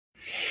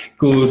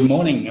Good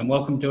morning and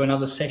welcome to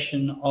another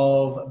session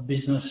of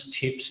Business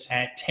Tips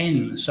at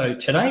 10. So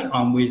today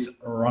I'm with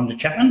Rhonda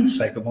Chapman.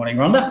 So good morning,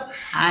 Rhonda.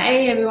 Hi,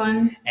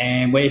 everyone.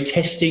 And we're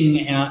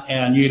testing out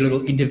our new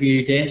little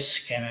interview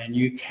desk and our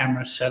new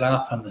camera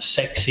setup and the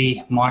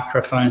sexy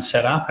microphone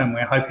setup, and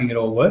we're hoping it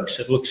all works.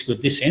 It looks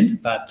good this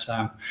end, but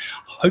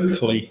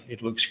hopefully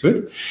it looks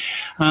good.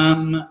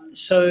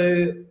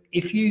 So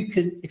if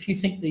you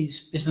think these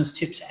business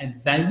tips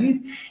add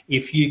value,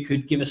 if you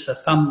could give us a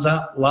thumbs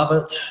up, love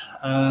it,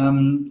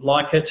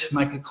 like it,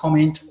 make a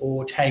comment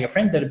or tag a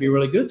friend, that'd be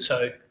really good.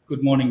 So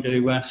good morning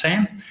to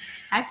Sam.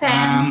 Hi,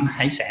 Sam.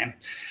 Hey, Sam.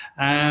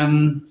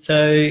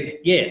 So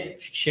yeah,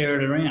 if you share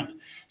it around.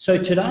 So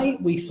today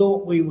we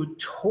thought we would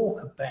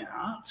talk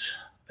about,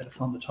 better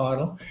find the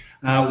title,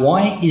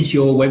 why is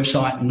your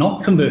website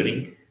not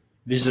converting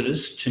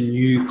visitors to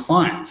new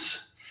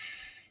clients?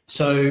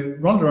 So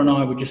Rhonda and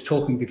I were just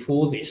talking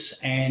before this,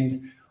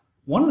 and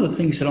one of the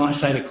things that I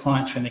say to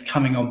clients when they're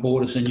coming on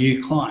board as a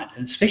new client,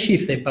 and especially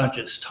if their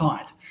budget's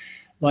tight,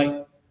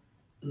 like,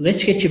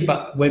 let's get your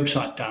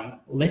website done.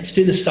 Let's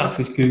do the stuff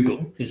with Google,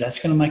 because that's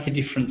going to make a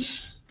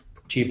difference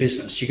to your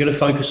business. You've got to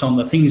focus on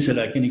the things that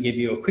are going to give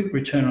you a quick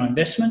return on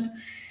investment,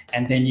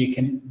 and then you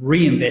can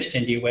reinvest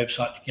into your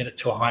website to get it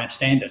to a higher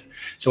standard.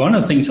 So one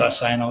of the things I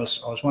say, and I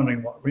was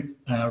wondering what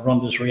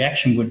Rhonda's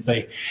reaction would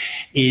be,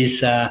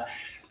 is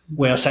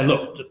where I say,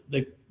 look,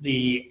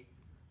 the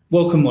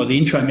welcome or the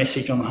intro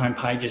message on the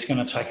homepage is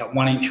going to take up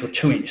 1 inch or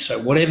 2 inch. So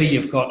whatever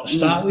you've got to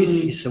start with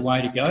is the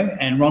way to go.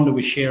 And Rhonda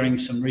was sharing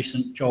some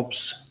recent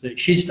jobs that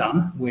she's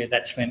done where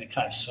that's been the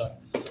case. So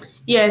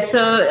yeah,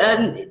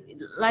 so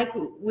like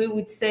we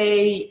would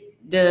say,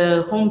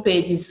 the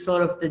homepage is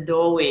sort of the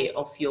doorway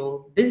of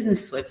your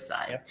business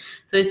website. Yep.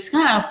 So it's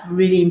kind of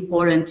really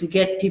important to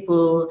get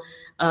people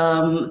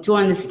to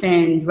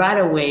understand right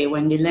away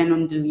when they land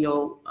onto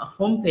your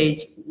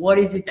homepage, what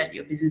is it that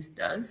your business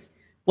does,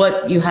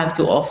 what you have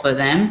to offer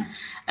them.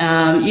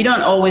 You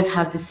don't always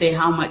have to say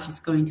how much it's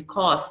going to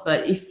cost,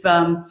 but if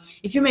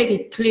you make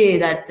it clear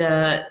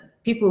that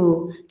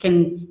people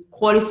can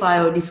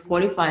qualify or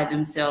disqualify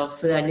themselves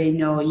so that they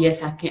know,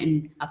 yes, I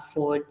can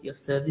afford your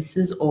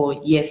services, or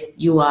yes,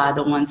 you are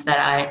the ones that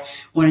I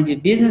want to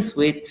do business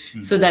with,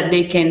 so that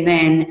they can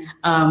then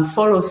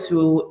follow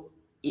through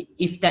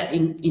if that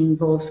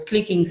involves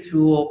clicking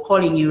through or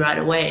calling you right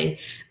away,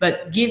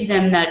 but give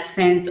them that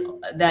sense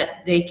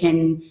that they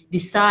can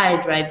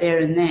decide right there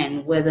and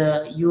then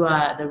whether you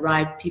are the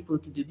right people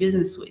to do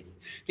business with,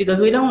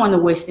 because we don't want to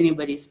waste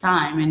anybody's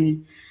time,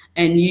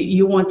 and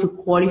you want to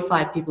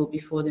qualify people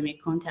before they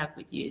make contact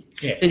with you.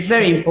 Yeah. So it's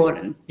very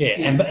important. Yeah,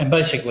 yeah. And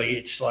basically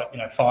it's like,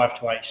 5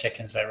 to 8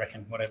 seconds, they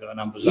reckon, whatever the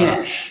numbers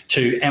are,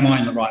 to am I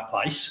in the right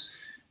place?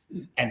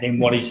 And then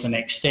what is the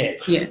next step?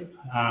 Yeah.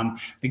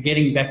 But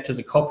getting back to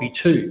the copy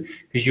too,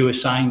 because you were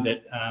saying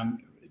that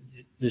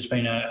there's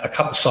been a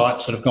couple of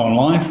sites that have gone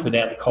live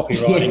without the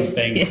copywriting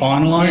being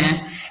finalised,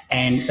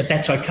 but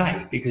that's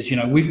okay, because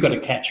we've got a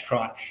catch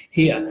cry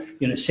here.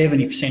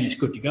 70% is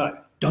good to go.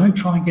 Don't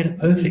try and get it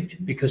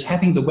perfect, because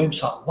having the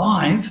website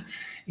live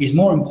is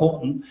more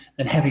important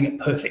than having it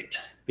perfect,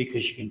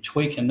 because you can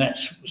tweak, and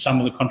that's some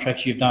of the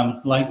contracts you've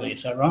done lately.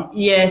 Is that right?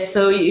 Yes.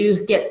 So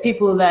you get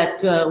people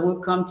that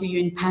will come to you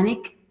in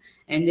panic,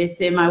 and they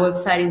say, my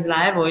website is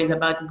live or is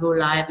about to go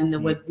live, and the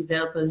web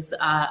developers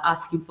are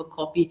asking for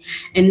copy.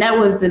 And that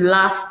was the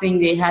last thing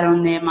they had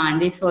on their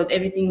mind. They thought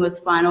everything was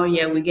fine. Oh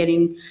yeah, we're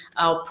getting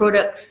our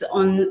products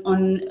on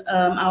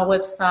our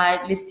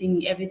website,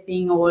 listing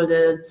everything, all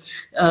the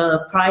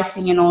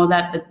pricing and all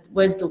that, but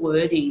where's the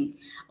wording?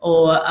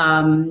 Or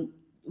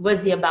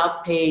where's the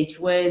about page?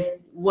 Where's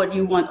what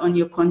you want on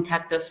your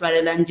contact us,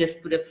 rather than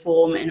just put a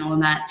form and all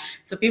that.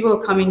 So people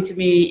are coming to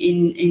me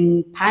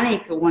in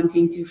panic,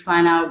 wanting to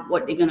find out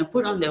what they're going to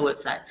put on their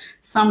website.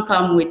 Some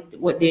come with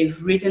what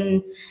they've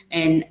written,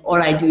 and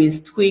all I do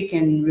is tweak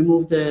and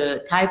remove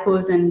the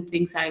typos and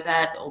things like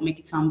that, or make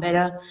it sound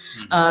better.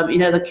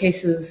 In other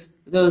cases,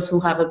 those who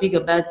have a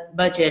bigger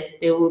budget,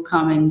 they will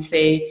come and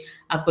say,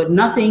 I've got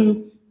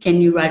nothing. Can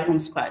you write from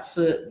scratch?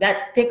 So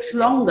that takes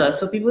longer.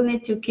 So people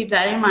need to keep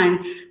that in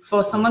mind.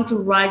 For someone to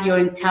write your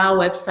entire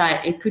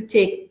website, it could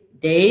take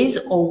days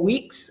or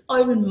weeks or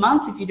even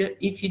months if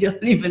you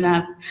don't even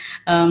have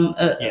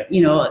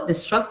the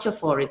structure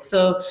for it.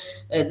 So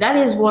that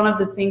is one of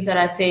the things that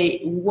I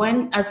say,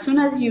 as soon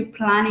as you're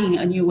planning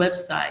a new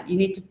website, you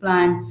need to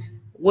plan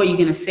what you're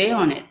going to say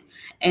on it.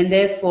 And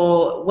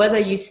therefore, whether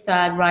you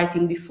start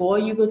writing before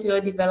you go to a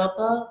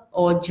developer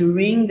or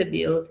during the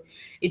build,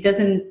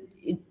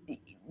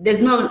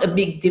 there's not a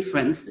big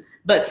difference,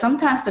 but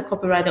sometimes the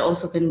copywriter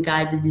also can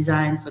guide the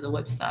design for the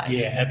website.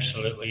 Yeah,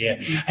 absolutely, yeah.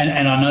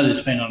 And I know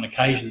there's been on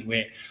occasions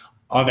where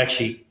I've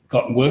actually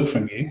gotten work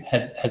from you,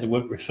 had the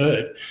work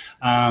referred,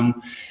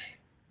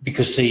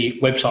 because the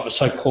website was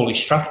so poorly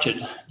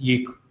structured,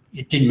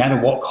 it didn't matter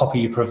what copy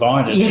you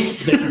provided.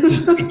 Yes.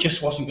 It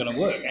just wasn't going to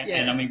work. Yeah.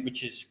 And I mean,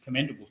 which is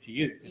commendable to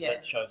you, because Yeah.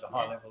 that shows a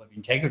high level of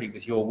integrity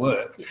with your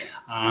work.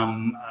 Yeah.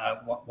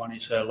 One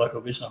is a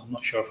local business. I'm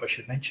not sure if I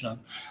should mention them.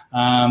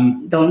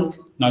 Don't.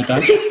 No,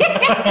 don't.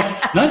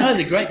 No,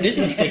 they're great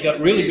business. They've got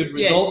really good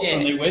results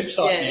on their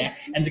website now,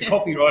 and the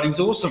copywriting's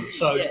awesome.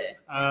 So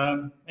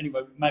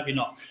anyway, maybe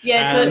not.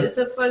 Yeah,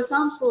 so for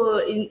example,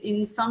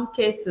 in some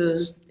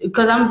cases,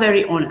 because I'm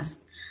very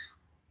honest,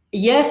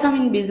 yes, I'm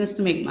in business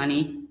to make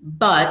money,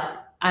 but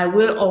I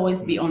will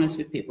always be honest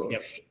with people.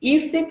 Yep.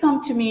 If they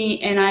come to me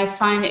and I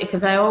find it,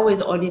 because I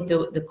always audit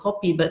the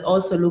copy, but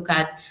also look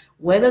at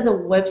whether the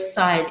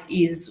website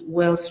is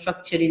well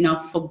structured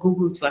enough for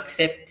Google to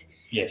accept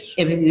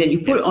everything that you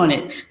put on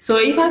it. So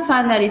if I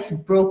find that it's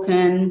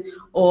broken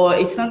or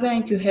it's not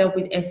going to help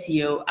with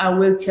SEO, I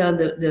will tell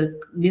the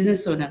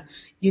business owner,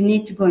 you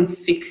need to go and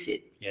fix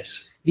it.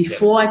 Yes.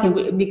 Before I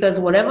can, because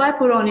whatever I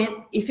put on it,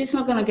 if it's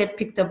not going to get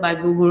picked up by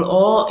Google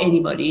or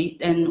anybody,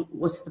 then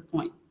what's the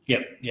point?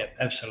 Yep,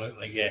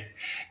 absolutely,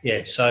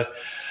 yeah. So,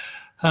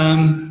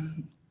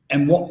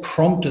 and what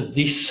prompted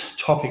this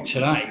topic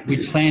today?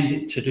 We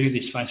planned to do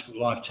this Facebook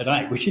Live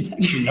today. We didn't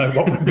actually know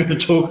what we were going to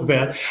talk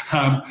about,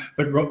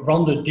 but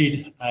Rhonda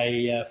did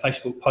a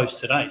Facebook post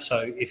today.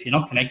 So if you're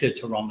not connected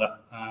to Rhonda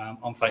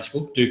on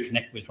Facebook, do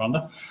connect with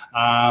Rhonda.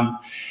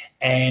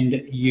 And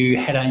you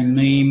had a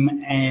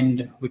meme,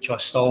 and which I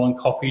stole and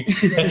copied.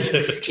 Yes,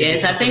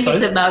 I think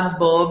it's about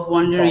Bob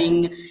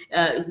wondering,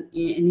 and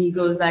he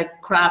goes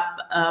like,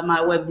 crap,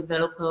 my web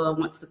developer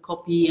wants the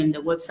copy and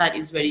the website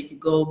is ready to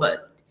go,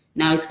 but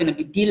now it's going to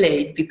be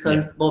delayed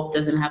because Bob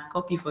doesn't have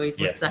copy for his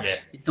website.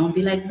 Yeah. Don't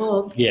be like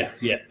Bob. Yeah.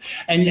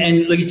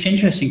 And look, it's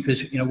interesting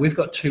because, we've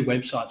got two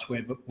websites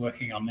we're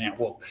working on now.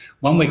 Well,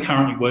 one we're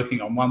currently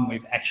working on, one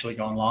we've actually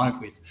gone live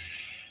with.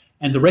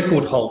 And the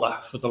record holder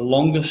for the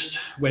longest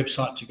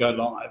website to go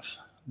live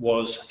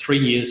was 3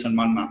 years and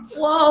 1 month.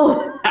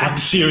 Whoa!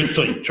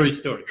 Seriously, true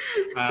story.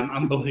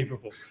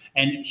 Unbelievable.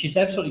 And she's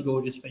absolutely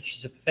gorgeous, but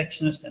she's a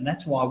perfectionist, and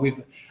that's why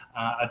we've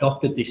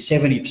adopted this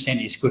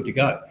 70% is good to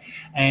go.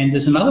 And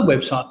there's another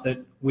website that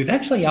we've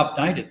actually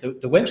updated.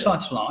 The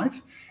website's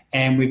live,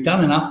 and we've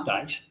done an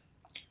update.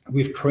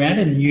 We've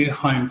created a new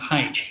home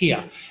page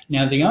here.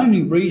 Now, the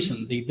only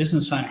reason the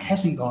business owner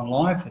hasn't gone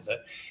live with it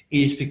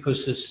is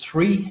because there's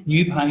 3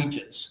 new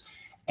pages,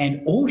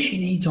 and all she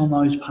needs on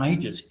those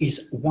pages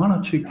is 1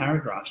 or 2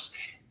 paragraphs.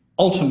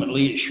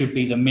 Ultimately, it should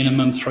be the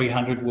minimum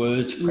 300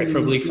 words,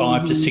 preferably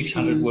 500 to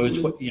 600 words,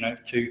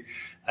 to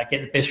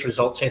get the best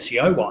results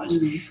SEO-wise.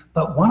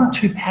 But 1 or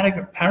 2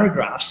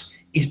 paragraphs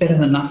is better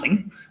than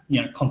nothing.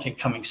 Content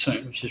coming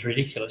soon, which is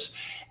ridiculous.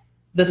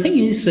 The thing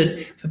is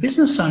that for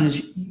business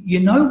owners, you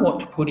know what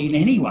to put in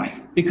anyway,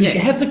 because you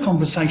have the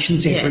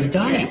conversations every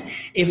day. Yeah.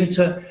 If it's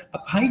a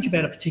page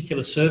about a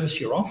particular service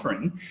you're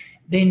offering,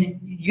 then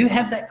you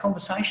have that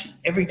conversation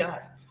every day.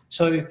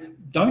 So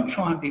don't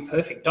try and be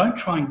perfect. Don't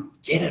try and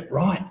get it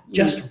right.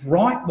 Just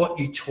write what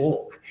you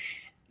talk,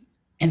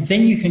 and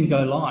then you can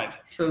go live.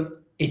 True.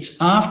 It's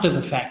after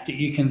the fact that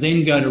you can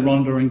then go to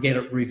Rhonda and get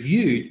it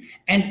reviewed,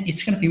 and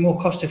it's going to be more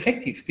cost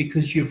effective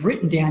because you've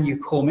written down your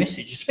core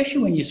message,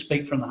 especially when you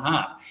speak from the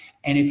heart.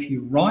 And if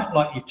you write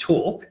like you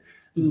talk,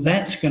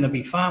 that's going to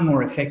be far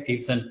more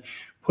effective than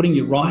putting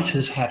your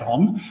writer's hat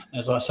on,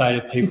 as I say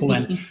to people,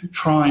 and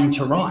trying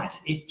to write.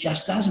 It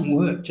just doesn't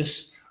work.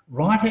 Just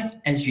write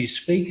it as you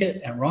speak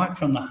it and write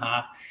from the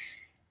heart.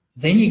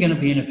 Then you're going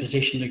to be in a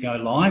position to go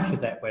live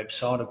with that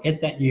website or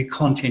get that new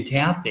content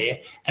out there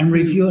and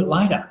review it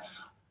later.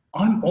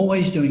 I'm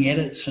always doing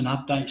edits and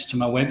updates to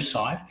my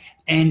website,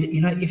 and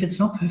if it's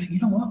not perfect, you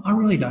know what? I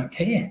really don't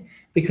care,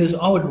 because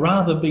I would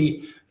rather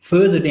be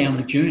further down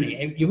the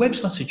journey. Your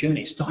website's a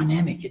journey. It's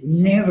dynamic. It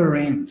never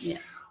ends. Yeah.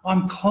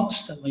 I'm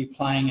constantly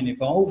playing and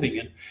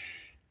evolving,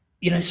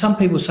 and some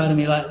people say to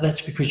me, like,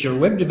 that's because you're a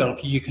web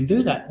developer, you can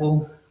do that.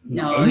 Well,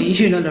 no,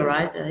 you're not a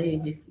writer,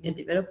 you're a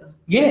developer.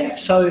 Yeah,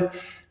 so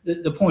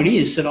the point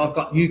is that I've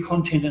got new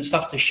content and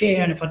stuff to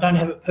share, and if I don't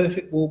have it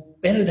perfect, well,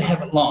 better to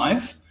have it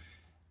live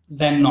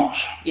than not.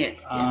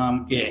 Yes.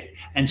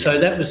 And so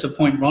that was the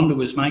point Rhonda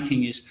was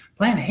making, is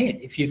plan ahead.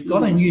 If you've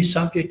got a new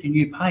subject, a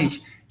new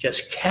page,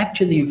 just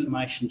capture the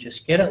information,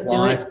 just get it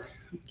live.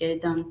 Get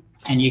it done.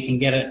 And you can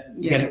get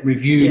it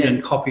reviewed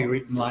and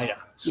copywritten later.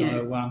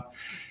 So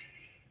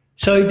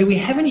so do we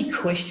have any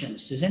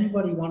questions? Does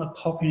anybody want to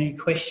pop any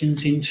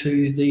questions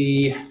into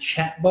the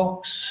chat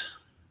box?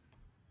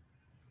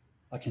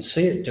 I can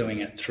see it doing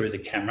it through the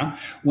camera.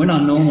 When I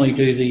normally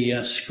do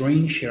the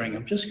screen sharing,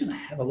 I'm just going to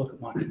have a look at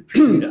my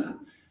computer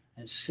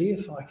and see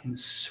if I can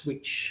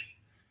switch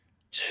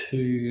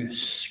to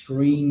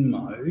screen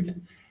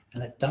mode,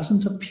 and it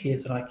doesn't appear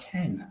that I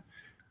can,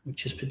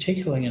 which is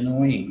particularly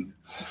annoying.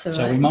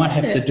 So we might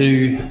have to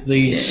do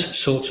these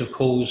sorts of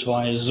calls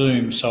via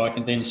Zoom, so I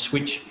can then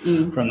switch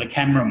from the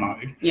camera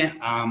mode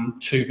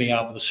to be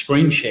able to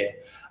screen share.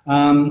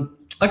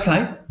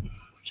 Okay,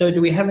 so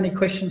do we have any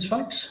questions,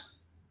 folks?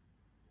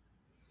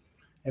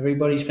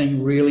 Everybody's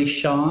been really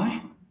shy.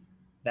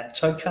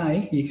 That's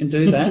okay. You can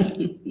do that.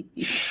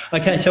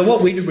 Okay, so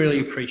what we'd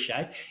really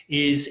appreciate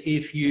is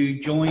if you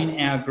join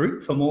our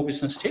group for more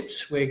business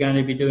tips. We're going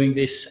to be doing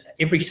this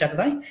every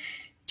Saturday,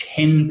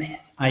 10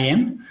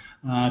 a.m.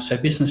 So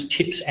business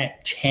tips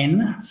at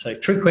 10. So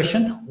true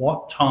question,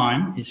 what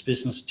time is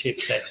business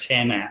tips at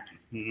 10 at?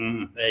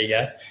 There you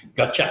go.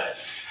 Gotcha.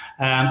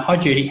 Hi,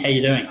 Judy. How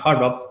you doing? Hi,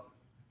 Rob.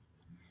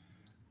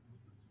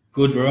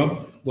 Good,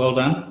 Rob. Well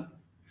done.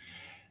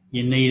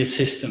 You need a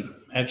system.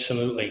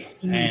 Absolutely.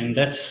 And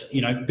that's,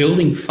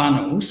 building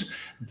funnels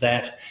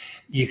that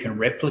you can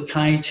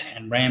replicate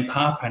and ramp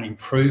up and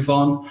improve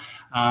on.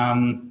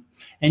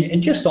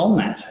 And just on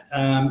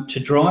that, to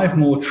drive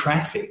more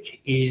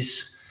traffic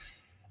is,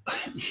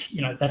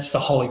 that's the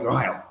holy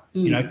grail,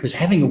 because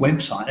having a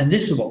website, and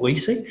this is what we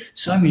see,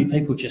 so many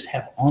people just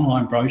have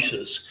online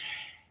brochures.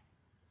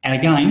 And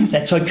again,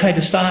 that's okay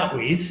to start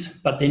with,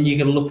 but then you've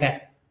got to look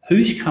at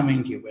who's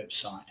coming to your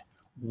website,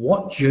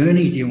 what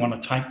journey do you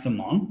want to take them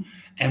on,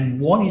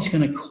 and what is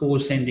going to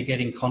cause them to get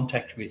in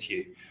contact with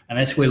you. And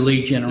that's where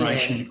lead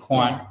generation,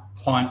 client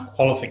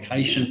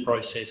qualification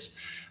processes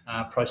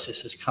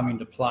come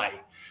into play.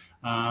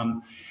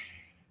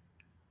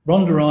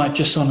 Rhonda, I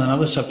just on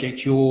another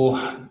subject, your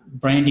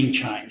branding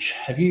change.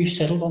 Have you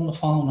settled on the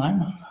final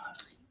name?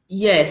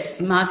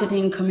 Yes,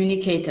 marketing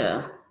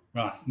communicator.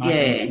 Right.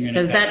 Yeah,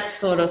 because that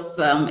sort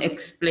of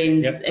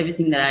explains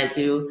everything that I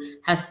do.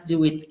 Has to do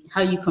with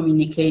how you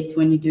communicate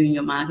when you're doing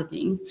your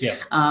marketing. Yeah.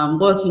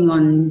 Working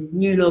on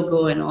new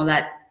logo and all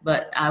that,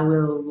 but I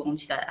will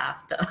launch that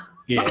after.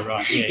 Yeah,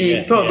 right.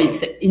 Yeah, probably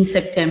in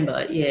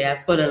September. Yeah,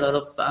 I've got a lot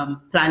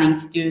of planning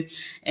to do,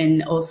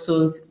 and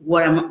also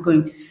what I'm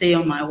going to say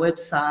on my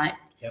website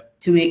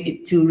to make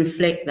it to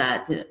reflect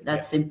that.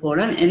 That's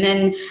important. And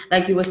then,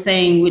 like you were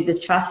saying, with the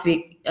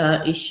traffic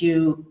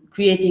issue,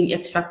 creating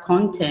extra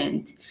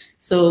content.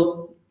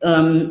 So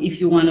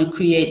if you want to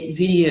create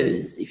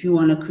videos, if you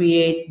want to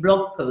create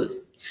blog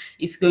posts,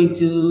 if you're going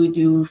to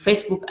do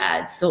Facebook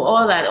ads, so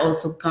all that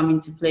also come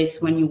into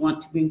place when you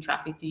want to bring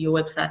traffic to your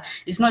website.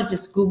 It's not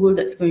just Google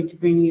that's going to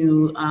bring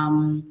you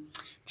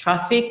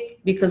traffic,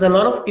 because a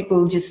lot of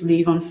people just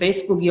live on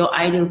Facebook. Your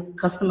ideal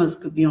customers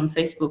could be on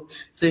Facebook.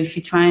 So if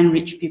you try and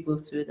reach people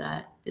through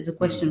that. There's a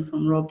question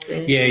from Rob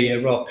there. Yeah,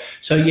 Rob.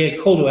 So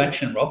call to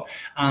action, Rob.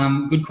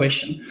 Good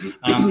question.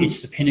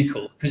 It's the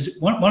pinnacle, because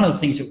one of the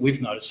things that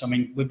we've noticed,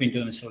 we've been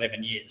doing this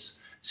 11 years.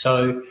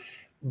 So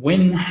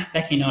when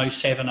back in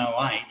 07,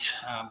 08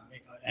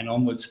 and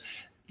onwards,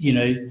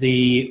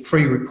 the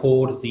free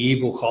report, the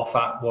ebook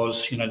offer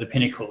was, the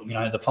pinnacle,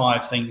 the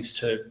 5 things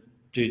to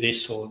do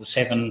this, or the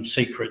 7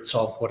 secrets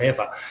of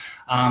whatever.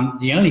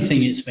 The only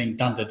thing is been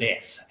done to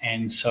death.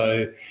 And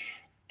so,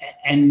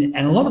 and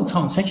a lot of the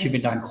time it's actually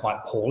been done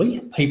quite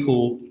poorly.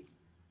 People,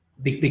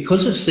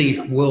 because it's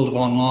the world of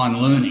online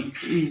learning,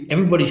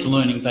 everybody's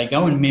learning, they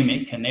go and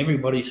mimic, and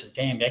everybody's a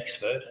damned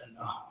expert. And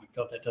oh my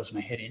God, that does my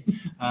head in.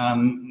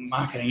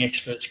 Marketing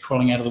experts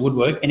crawling out of the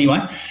woodwork. Anyway,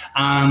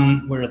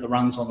 where are the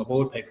runs on the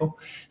board, people?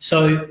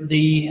 So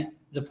the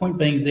point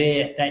being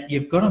there that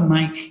you've got to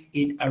make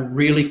it a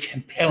really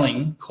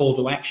compelling call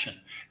to action.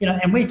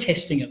 And we're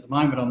testing at the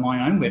moment on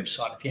my own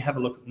website. If you have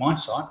a look at my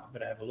site, I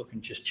better have a look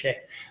and just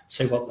check,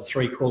 see what the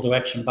 3 call to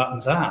action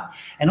buttons are.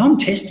 And I'm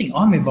testing,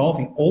 I'm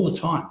evolving all the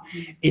time.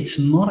 It's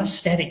not a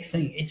static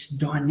thing, it's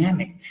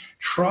dynamic.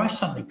 Try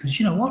something, because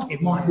you know what?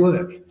 It might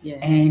work. Yeah.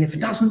 And if it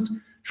doesn't,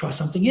 try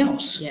something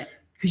else. Yeah.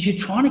 Because you're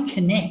trying to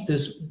connect.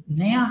 There's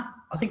now,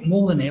 I think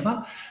more than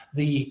ever,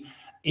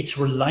 it's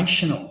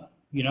relational.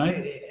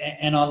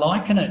 And I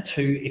liken it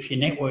to, if you're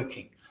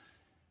networking,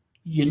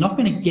 you're not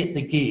going to get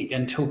the gig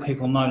until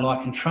people know,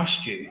 like, and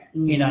trust you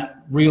in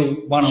a real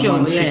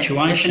one-on-one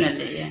situation.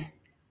 Definitely, yeah.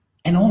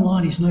 And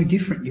online is no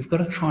different. You've got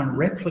to try and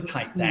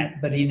replicate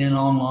that, but in an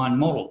online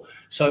model.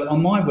 So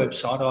on my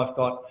website, I've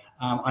got,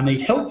 I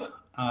need help,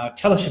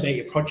 tell us about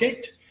your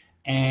project,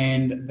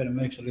 and better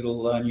move the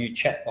little new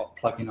chatbot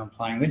plugin I'm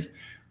playing with.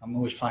 I'm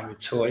always playing with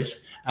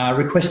toys.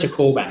 Request a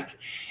callback.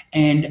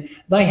 And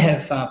they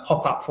have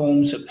pop-up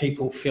forms that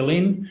people fill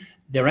in.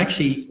 They're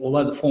actually,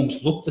 although the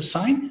forms look the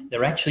same,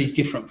 they're actually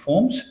different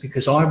forms,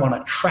 because I want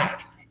to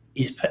track,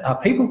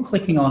 are people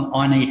clicking on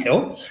I need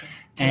help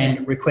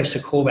and request a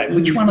callback?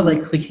 Which one are they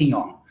clicking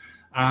on?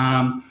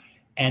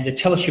 And the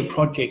tell us your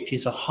project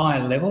is a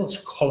higher level. It's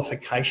a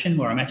qualification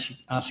where I'm actually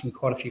asking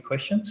quite a few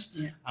questions.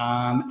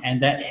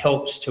 And that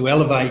helps to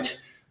elevate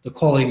the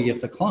quality of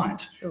the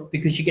client,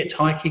 because you get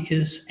tie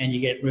kickers and you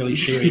get really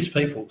serious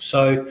people.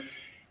 So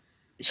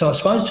I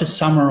suppose to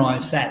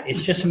summarise that,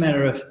 it's just a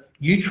matter of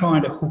you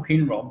trying to hook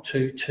in, Rob,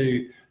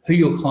 to who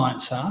your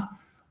clients are,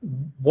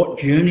 what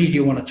journey do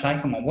you want to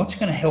take them on, what's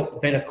going to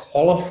help better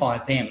qualify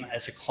them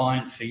as a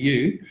client for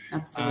you.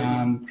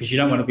 Absolutely. Because you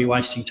don't want to be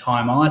wasting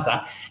time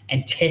either,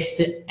 and test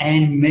it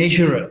and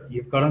measure it.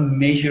 You've got to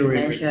measure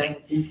everything.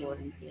 It's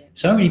important, yeah.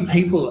 So many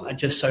people are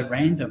just so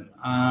random.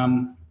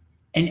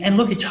 And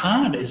look, it's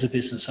hard as a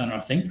business owner,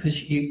 I think,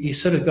 because you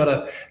sort of got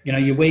to,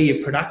 you wear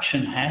your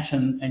production hat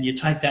and you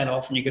take that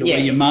off, and you got to wear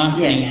your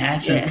marketing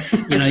hat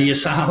and, your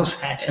sales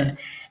hat.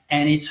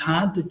 And it's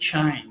hard to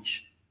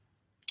change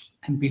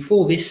And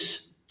before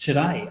this,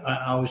 today,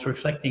 I was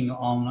reflecting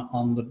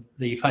on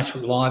the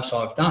Facebook Lives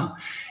I've done.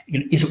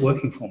 Is it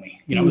working for me?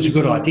 It was a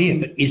good idea,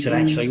 but is it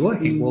actually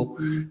working? Well,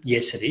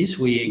 yes, it is.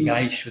 We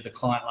engaged with a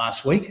client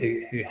last week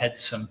who had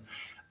some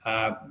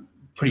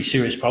pretty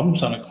serious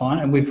problems on a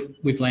client, and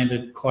we've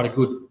landed quite a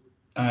good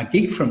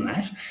gig from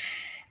that.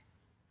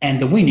 And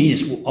the win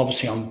is, well,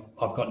 obviously,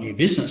 I've got new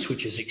business,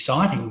 which is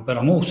exciting, but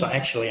I'm also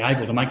actually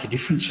able to make a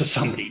difference for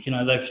somebody.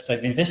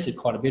 They've invested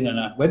quite a bit in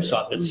a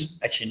website that's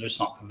actually just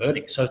not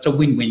converting. So it's a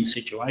win-win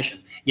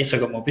situation. Yes, I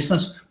got more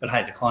business, but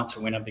hey, the client's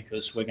a winner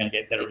because we're going to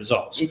get better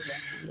results.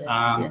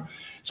 Exactly.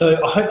 So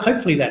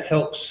hopefully that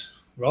helps,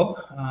 Rob.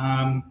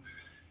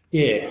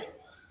 Yeah,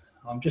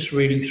 I'm just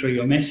reading through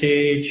your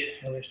message.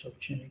 LS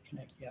opportunity,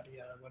 connect, yada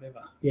yada,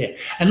 whatever. Yeah,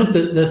 and look,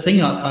 the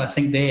thing I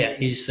think there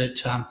is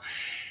that.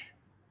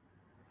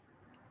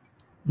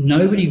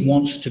 Nobody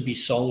wants to be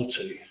sold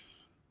to,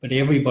 but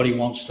everybody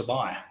wants to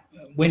buy.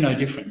 We're no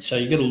different. So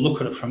you've got to look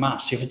at it from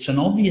us. If it's an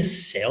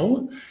obvious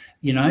sell,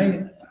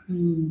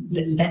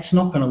 that's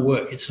not going to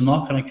work. It's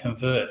not going to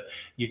convert.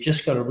 You've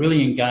just got to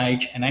really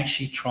engage and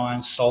actually try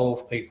and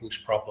solve people's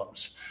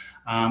problems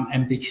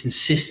and be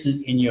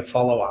consistent in your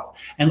follow-up.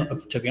 And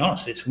look, to be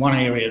honest, it's one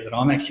area that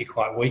I'm actually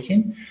quite weak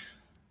in.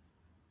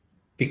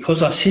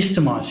 Because I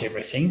systemize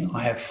everything,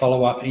 I have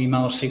follow-up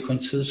email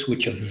sequences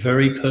which are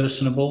very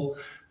personable,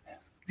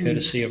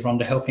 courtesy of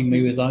Rhonda helping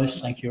me with those.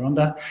 Thank you,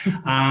 Rhonda.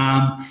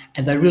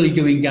 And they really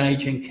do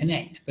engage and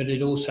connect, but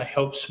it also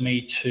helps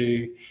me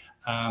to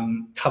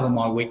cover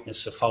my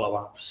weakness of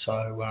follow-up.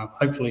 So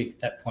hopefully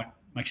that point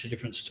makes a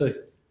difference too.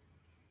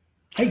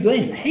 Hey,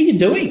 Glenn, how you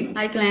doing?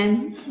 Hi,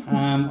 Glenn.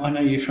 I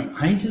know you from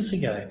ages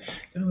ago.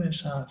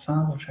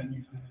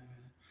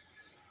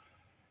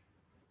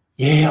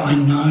 Yeah, I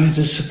know.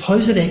 There's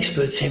supposed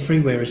experts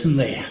everywhere, isn't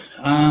there?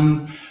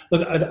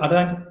 Look,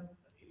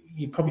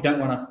 you probably don't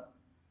want to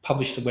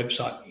publish the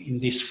website in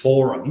this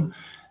forum,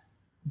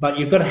 but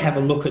you've got to have a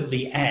look at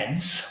the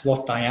ads,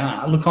 what they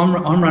are. Look,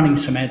 I'm running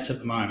some ads at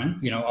the moment.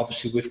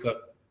 Obviously we've got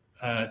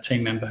a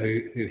team member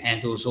who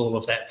handles all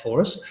of that for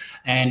us,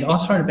 and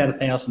I've thrown about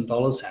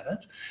 $1,000 at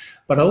it.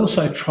 But I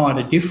also tried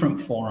a different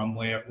forum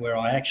where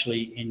I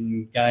actually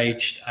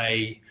engaged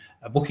a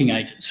booking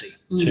agency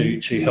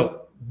to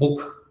help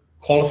book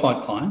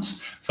qualified clients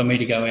for me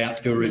to go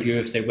out, do a review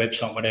of their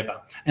website, whatever.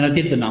 And I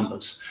did the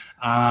numbers.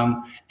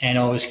 And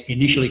I was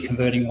initially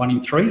converting 1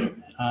 in 3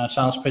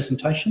 sales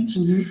presentations.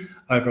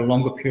 Over a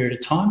longer period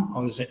of time, I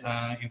was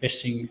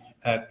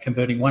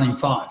converting 1 in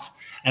 5.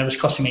 And it was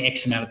costing me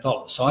X amount of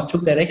dollars. So I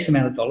took that X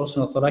amount of dollars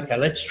and I thought, okay,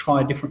 let's try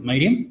a different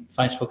medium,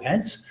 Facebook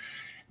ads.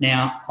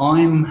 Now,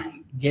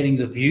 I'm getting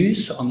the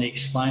views on the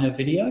explainer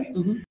video.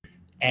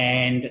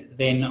 And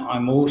then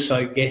I'm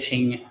also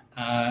getting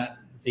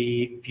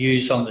the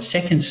views on the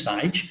second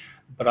stage,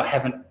 but I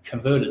haven't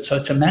converted. So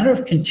it's a matter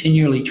of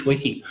continually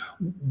tweaking.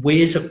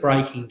 Where's it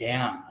breaking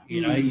down?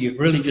 You've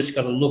really just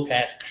got to look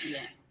at,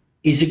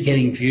 is it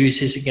getting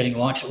views? Is it getting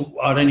likes?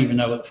 I don't even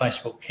know what the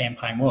Facebook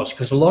campaign was,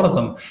 because a lot of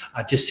them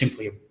are just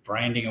simply a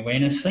branding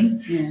awareness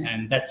thing,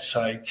 and that's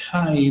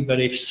okay. But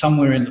if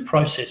somewhere in the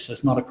process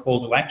there's not a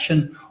call to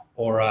action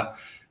or a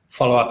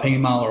follow-up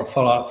email or a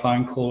follow-up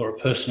phone call or a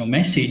personal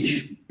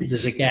message,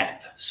 there's a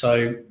gap.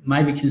 So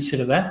maybe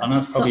consider that. I know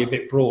it's probably a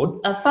bit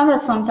broad. I found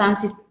that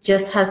sometimes it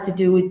just has to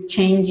do with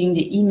changing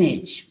the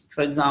image,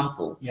 for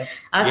example.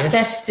 I've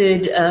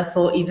tested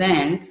for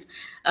events,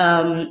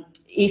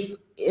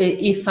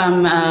 if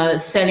I'm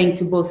selling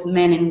to both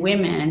men and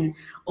women,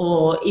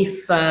 or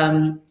if,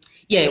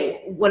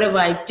 whatever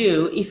I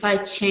do, if I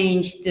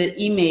change the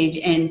image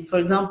and, for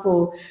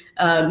example,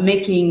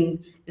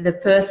 making the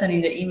person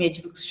in the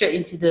image look straight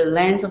into the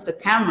lens of the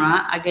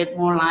camera, I get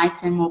more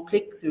likes and more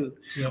click-through.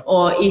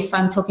 Or if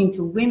I'm talking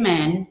to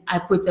women, I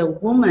put a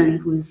woman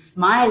who's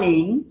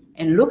smiling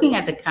and looking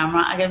at the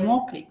camera, I get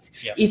more clicks.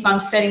 If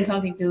I'm selling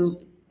something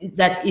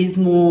that is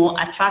more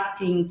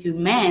attracting to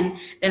men,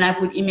 then I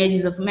put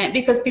images of men,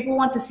 because people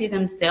want to see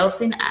themselves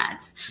in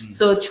ads.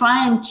 So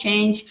try and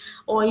change,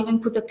 or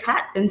even put a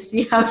cat and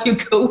see how you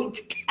go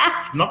with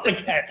cats. Not the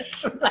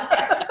cats.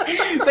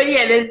 But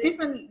yeah, there's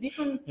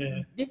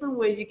different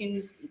ways you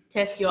can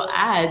test your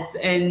ads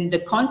and the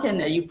content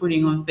that you're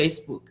putting on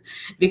Facebook,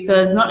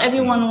 because not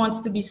everyone wants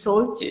to be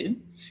sold to.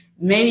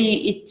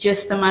 Maybe it's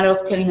just a matter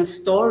of telling a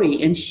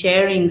story and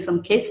sharing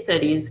some case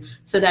studies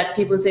so that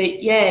people say,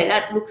 yeah,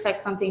 that looks like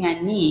something I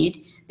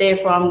need.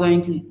 Therefore, I'm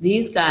going to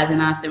these guys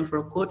and ask them for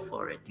a quote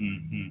for it.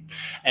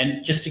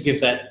 And just to give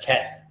that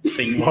cat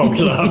thing more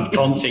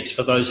context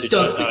for those who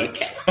don't know.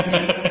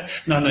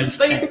 No,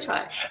 but you could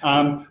try.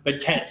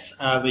 But cats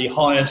are the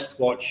highest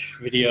watch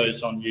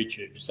videos on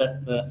YouTube. Is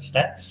that the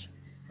stats?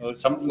 Or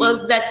something?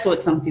 Well, that's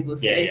what some people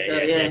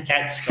say.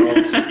 Cats,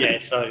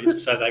 dogs,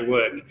 so they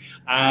work.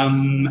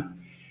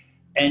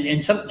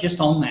 And some, just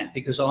on that,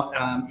 because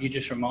you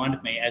just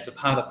reminded me, as a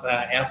part of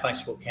our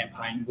Facebook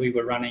campaign, we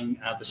were running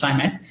the same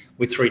ad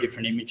with 3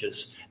 different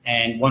images.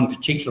 And one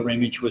particular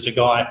image was a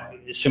guy,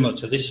 similar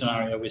to this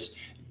scenario, was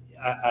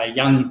a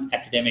young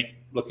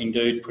academic-looking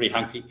dude, pretty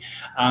hunky,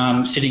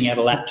 sitting at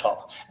a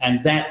laptop.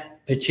 And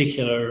that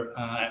particular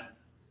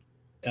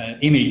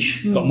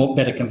image got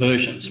better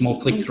conversions, more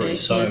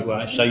click-throughs.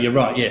 Okay, so you're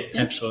right. Yeah,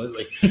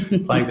 absolutely.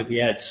 Play with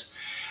the ads.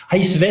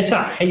 Hey,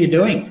 Sveta, how you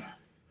doing?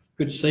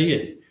 Good to see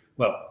you.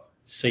 Well,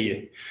 see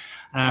you.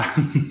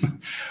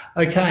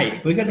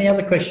 Okay, we got any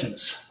other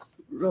questions?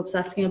 Rob's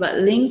asking about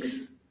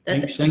links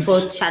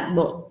for chat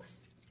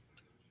box.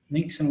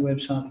 Links on a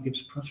website that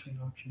gives a prospect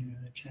option in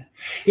the chat.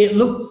 Yeah,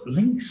 look,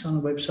 links on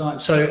a website.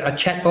 So a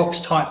chat box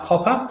type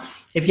pop-up.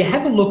 If you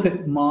have a look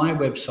at my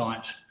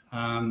website,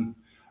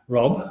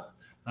 Rob,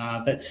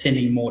 that's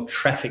sending more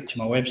traffic to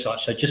my website.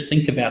 So just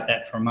think about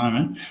that for a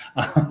moment.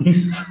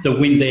 The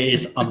win there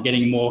is I'm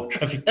getting more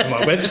traffic to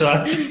my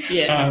website.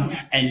 Yeah.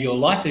 And you're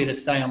likely to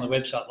stay on the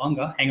website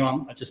longer. Hang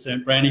on, I just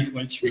earned branding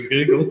points from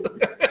Google.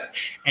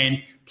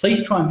 And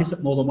please try and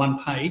visit more than one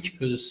page,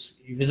 because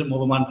you visit more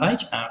than one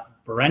page,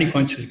 branding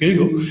points with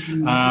Google,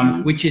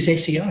 which is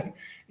SEO.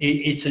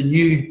 It's a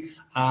new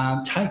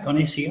take on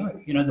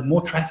SEO. You know, the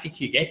more traffic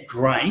you get,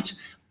 great,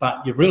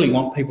 but you really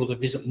want people to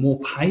visit more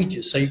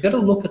pages. So you've got to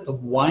look at the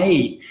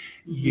way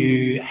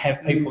you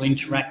have people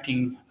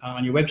interacting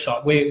on your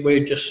website.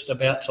 We're just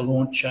about to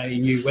launch a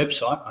new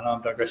website, I know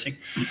I'm digressing,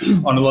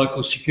 on a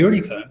local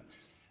security firm,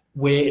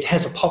 where it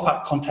has a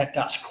pop-up contact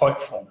us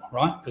quote form,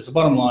 right? Because the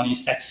bottom line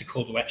is that's the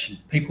call to action.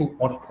 People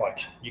want a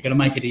quote. You've got to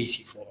make it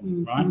easy for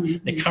them,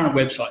 right? The current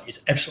website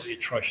is absolutely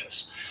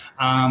atrocious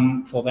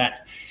for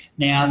that.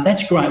 Now,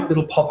 that's great,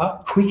 little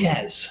pop-up, quick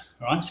as,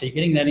 right? So you're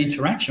getting that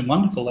interaction,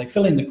 wonderful. They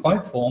fill in the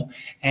quote form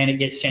and it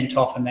gets sent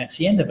off and that's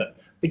the end of it.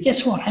 But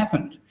guess what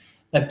happened?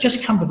 They've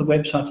just come to the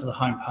website, to the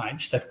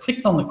homepage, they've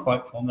clicked on the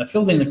quote form, they've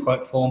filled in the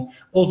quote form,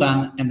 all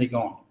done, and they're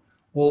gone.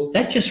 Well,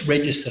 that just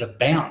registered a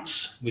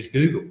bounce with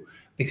Google,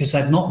 because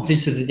they've not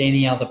visited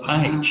any other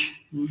page.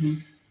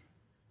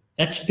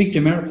 That's big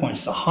demerit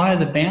points. The higher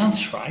the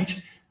bounce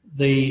rate,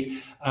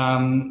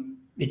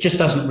 it just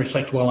doesn't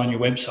reflect well on your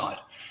website.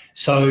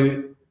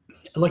 So,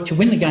 like, to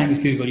win the game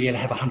with Google, you got to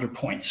have 100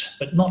 points,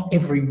 but not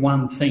every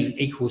one thing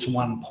equals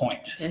 1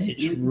 point.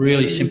 It's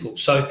really simple.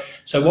 So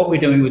what we're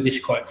doing with this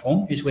quote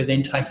form is we're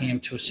then taking them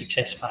to a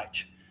success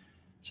page.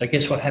 So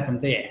guess what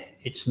happened there?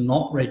 It's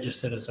not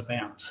registered as a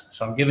bounce.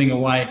 So I'm giving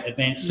away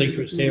advanced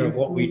secrets there of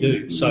what we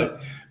do. So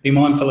be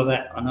mindful of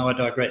that. I know I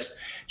digressed.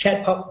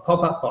 Chat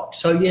pop-up box.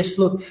 So yes,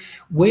 look,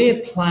 we're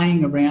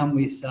playing around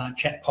with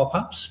chat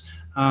pop-ups.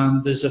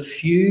 There's a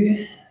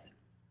few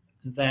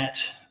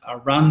that are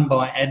run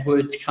by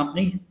AdWords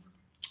company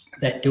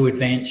that do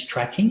advanced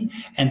tracking,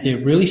 and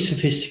they're really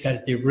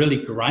sophisticated. They're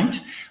really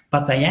great,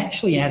 but they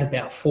actually add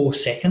about 4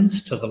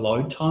 seconds to the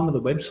load time of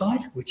the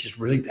website, which is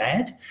really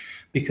bad,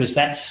 because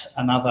that's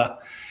another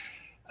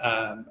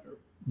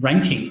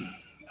ranking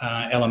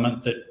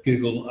element that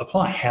Google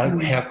apply.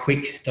 How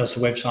quick does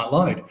the website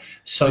load?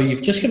 So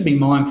you've just got to be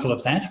mindful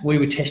of that. We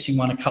were testing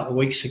one a couple of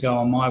weeks ago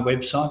on my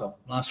website, or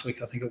last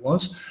week I think it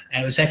was,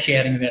 and it was actually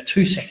adding about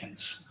 2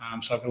 seconds.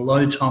 So I've got a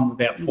load time of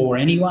about 4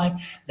 anyway.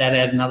 That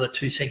added another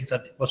 2 seconds. I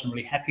wasn't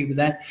really happy with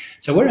that.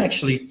 So we're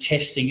actually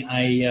testing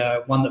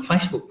one that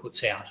Facebook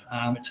puts out.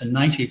 It's a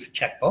native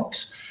chat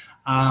box.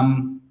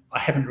 I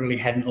haven't really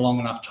had long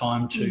enough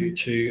time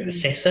to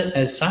assess it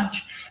as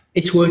such.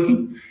 It's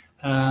working.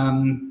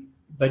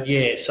 But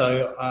yeah,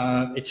 so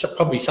it's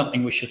probably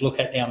something we should look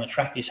at down the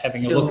track, is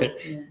having a look at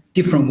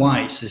different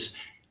ways. There's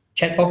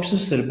chat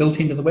boxes that are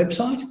built into the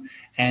website,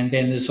 and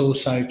then there's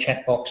also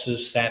chat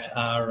boxes that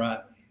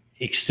are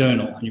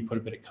external, and you put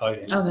a bit of code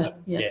in. Okay,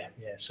 yeah.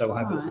 So we'll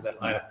have a look at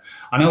that later.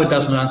 I know it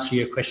doesn't answer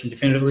your question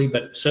definitively,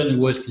 but certainly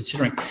worth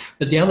considering.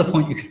 But the other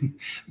point you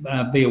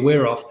can be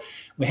aware of,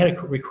 we had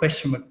a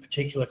request from a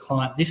particular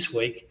client this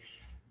week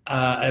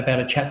about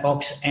a chat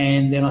box,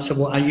 and then I said,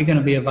 well, are you going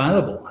to be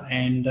available?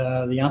 And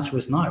the answer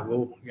was no.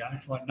 Well,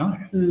 no,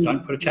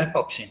 don't put a chat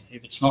box in.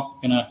 If you're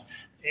not going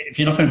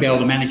to be able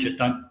to manage it,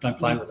 don't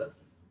play with it.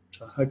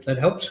 So I hope that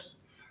helps.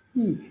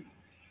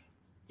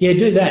 Yeah,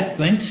 do that,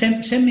 Glenn.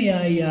 Send me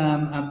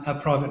a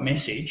private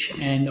message,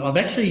 and I've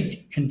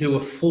actually can do a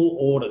full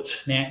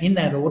audit. Now, in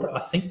that audit, I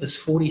think there's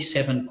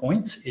 47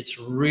 points. It's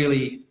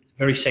really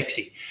very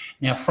sexy.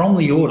 Now, from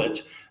the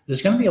audit,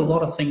 there's going to be a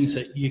lot of things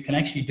that you can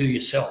actually do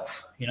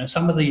yourself. You know,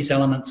 some of these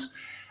elements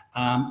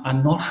are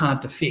not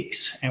hard to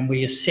fix, and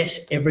we assess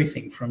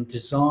everything from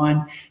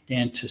design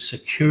down to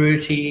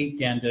security,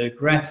 down to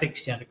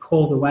graphics, down to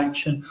call to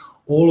action,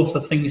 all of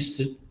the things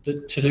to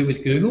do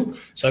with Google.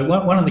 So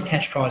one of the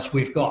cash prize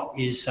we've got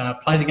is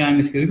play the game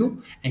with Google,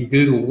 and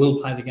Google will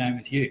play the game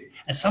with you.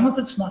 And some of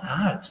it's not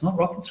hard. It's not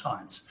rocket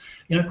science.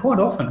 You know, quite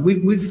often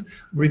we've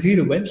reviewed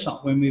a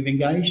website when we've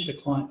engaged a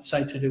client,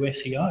 say, to do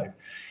SEO,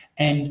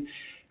 and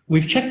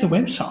we've checked the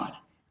website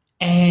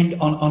and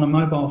on a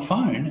mobile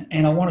phone,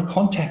 and I want to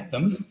contact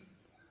them,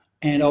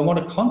 and I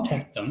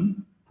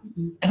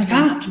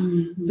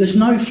can't. There's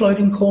no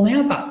floating call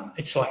now button.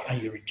 It's like, are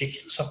you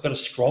ridiculous? I've got to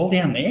scroll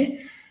down there.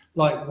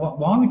 Like,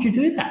 why would you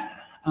do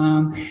that?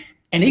 And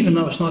even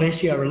though it's not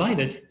SEO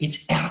related,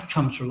 it's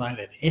outcomes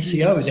related.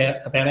 SEO is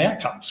about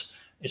outcomes.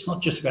 It's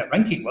not just about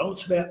ranking well,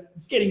 it's about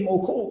getting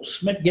more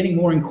calls, getting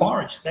more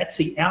inquiries. That's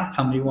the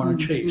outcome you want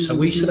to achieve. So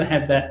we sort of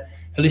have that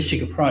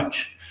holistic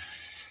approach.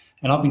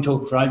 and I've been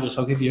talking for ages,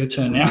 so I'll give you a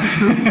turn now.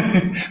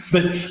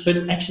 but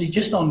actually,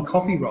 just on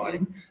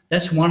copywriting,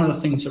 that's one of the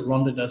things that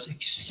Rhonda does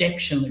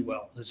exceptionally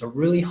well. There's a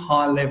really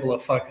high level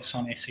of focus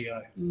on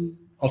SEO.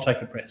 I'll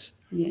take a breath.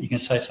 Yeah. You can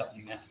say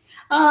something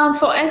now.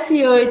 For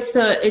SEO,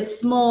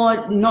 it's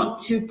more not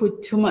to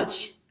put too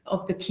much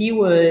of the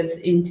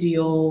keywords into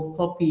your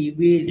copy,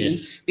 really,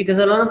 yes. Because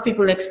a lot of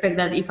people expect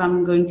that if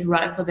I'm going to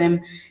write for them,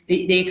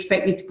 they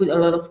expect me to put a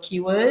lot of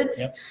keywords.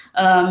 Yep.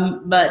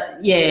 But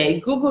yeah,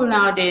 Google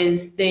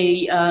nowadays,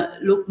 they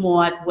look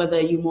more at whether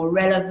you're more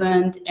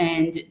relevant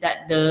and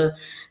that the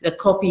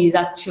copy is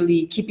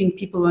actually keeping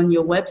people on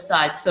your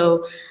website.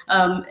 So,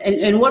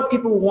 and what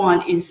people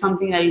want is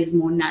something that is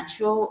more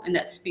natural and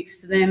that speaks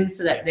to them,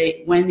 so that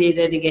when they're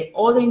there, they get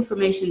all the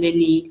information they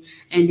need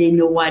and they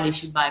know why they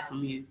should buy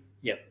from you.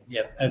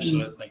 Yep,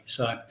 absolutely.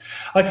 So,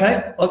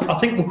 okay, I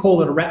think we'll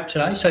call it a wrap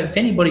today. So if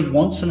anybody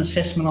wants an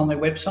assessment on their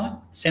website,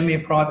 send me a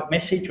private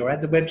message or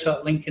add the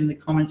website link in the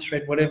comments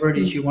thread, whatever it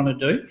is you want to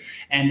do,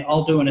 and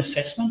I'll do an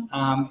assessment.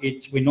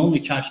 We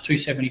normally charge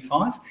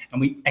 $275, and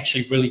we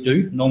actually really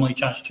do normally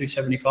charge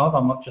 $275.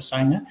 I'm not just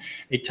saying that.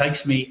 It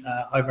takes me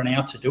over an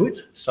hour to do it.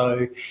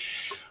 So,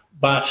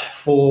 but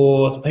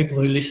for the people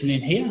who listen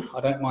in here, I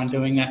don't mind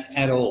doing that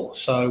at all.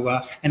 So,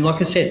 and like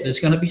I said,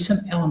 there's going to be some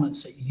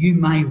elements that you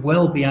may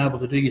well be able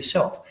to do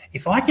yourself.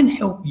 If I can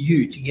help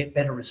you to get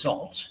better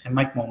results and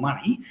make more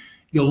money,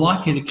 you're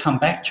likely to come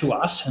back to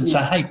us and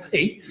say, hey,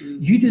 Pete,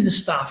 you do the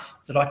stuff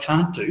that I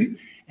can't do,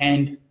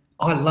 and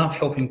I love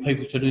helping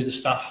people to do the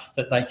stuff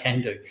that they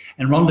can do.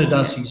 And Rhonda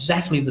does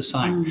exactly the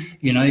same.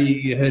 You know,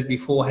 you heard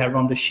before how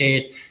Rhonda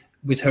shared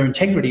with her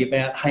integrity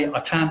about, hey,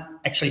 I can't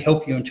actually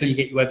help you until you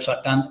get your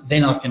website done.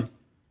 Then I can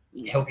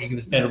help you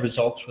with better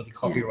results with the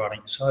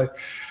copywriting. So,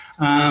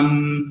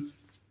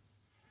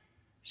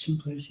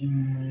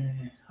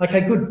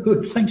 okay,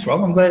 good. Thanks,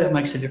 Rob. I'm glad that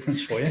makes a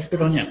difference for you.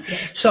 Good on you.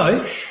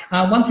 So,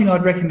 one thing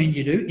I'd recommend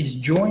you do is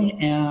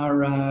join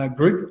our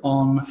group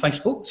on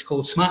Facebook. It's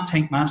called Smart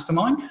Tank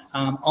Mastermind.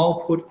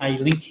 I'll put a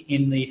link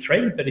in the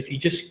thread, but if you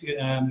just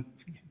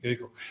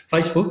Google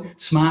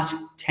Facebook, Smart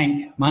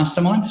Tank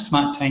Mastermind.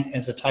 Smart Tank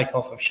as a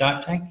takeoff of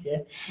Shark Tank,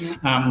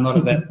 not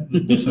at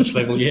that business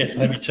level yet,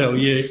 let me tell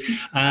you.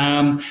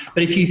 But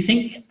if you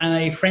think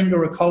a friend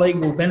or a colleague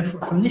will benefit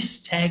from this,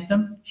 tag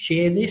them,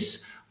 share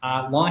this,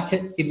 like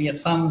it, give me a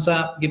thumbs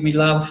up, give me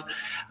love.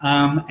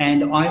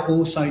 And I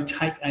also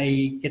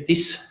get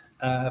this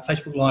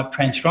Facebook Live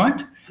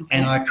transcribed,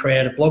 and I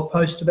create a blog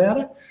post about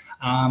it.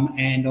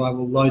 And I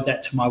will load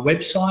that to my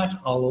website.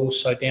 I'll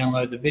also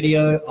download the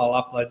video.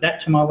 I'll upload that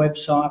to my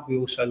website. We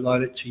also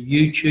load it to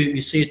YouTube.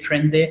 You see a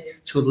trend there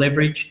to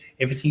leverage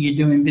everything you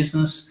do in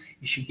business.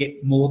 You should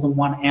get more than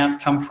one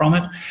outcome from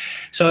it.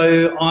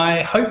 So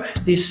I hope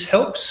this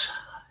helps,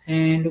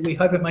 and we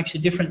hope it makes a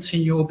difference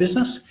in your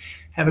business.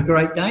 Have a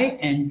great day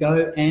and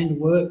go and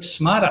work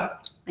smarter.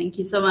 Thank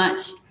you so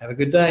much. Have a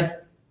good day.